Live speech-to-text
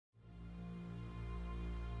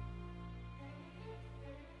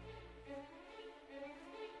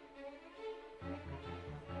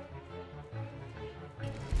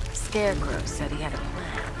Scarecrow said he had a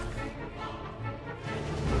plan.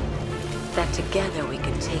 That together we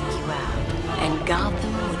could take you out, and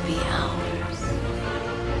Gotham would be ours.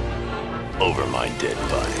 Over my dead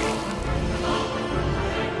body.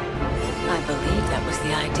 I believe that was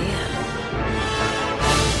the idea.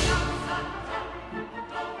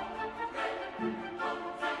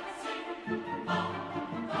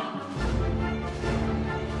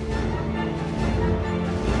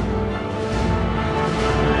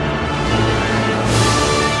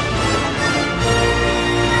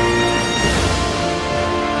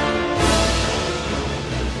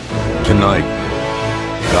 Tonight,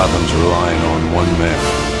 Gotham's relying on one man.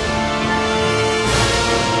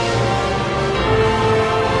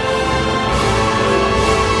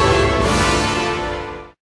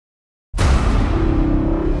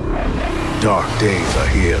 Dark days are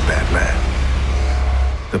here, Batman.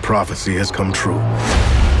 The prophecy has come true.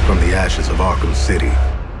 From the ashes of Arkham City,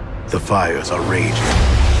 the fires are raging,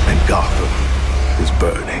 and Gotham is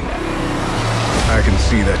burning. I can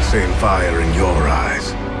see that same fire in your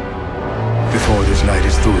eyes. Before this night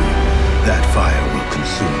is through, that fire will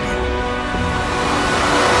consume you.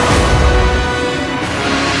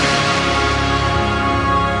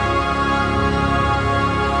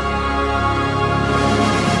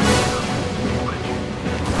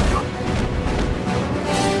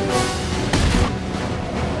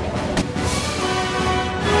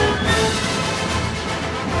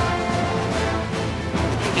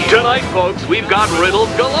 Tonight, folks, we've got riddles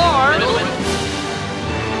galore.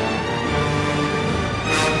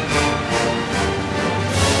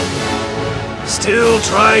 Still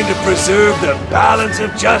trying to preserve the balance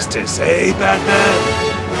of justice, eh, Batman?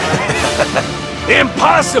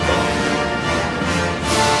 Impossible!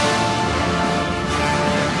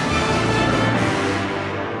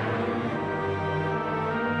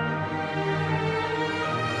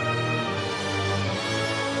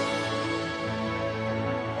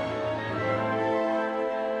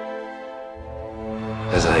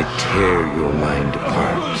 As I tear your mind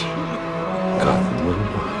apart, Gotham will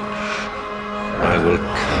watch. I will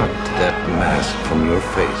cut that mask from your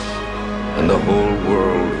face, and the whole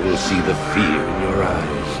world will see the fear in your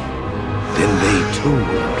eyes. Then they too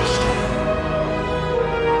will understand.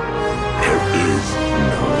 There is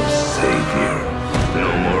no savior, no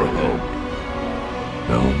more hope,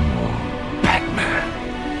 no more Batman.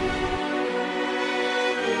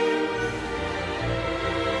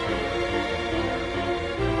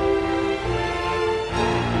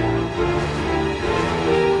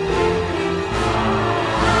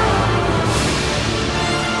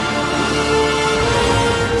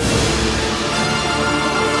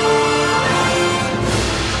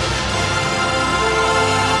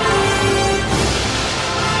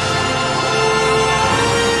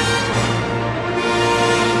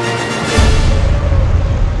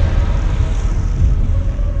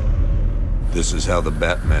 This is how the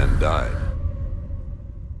Batman died.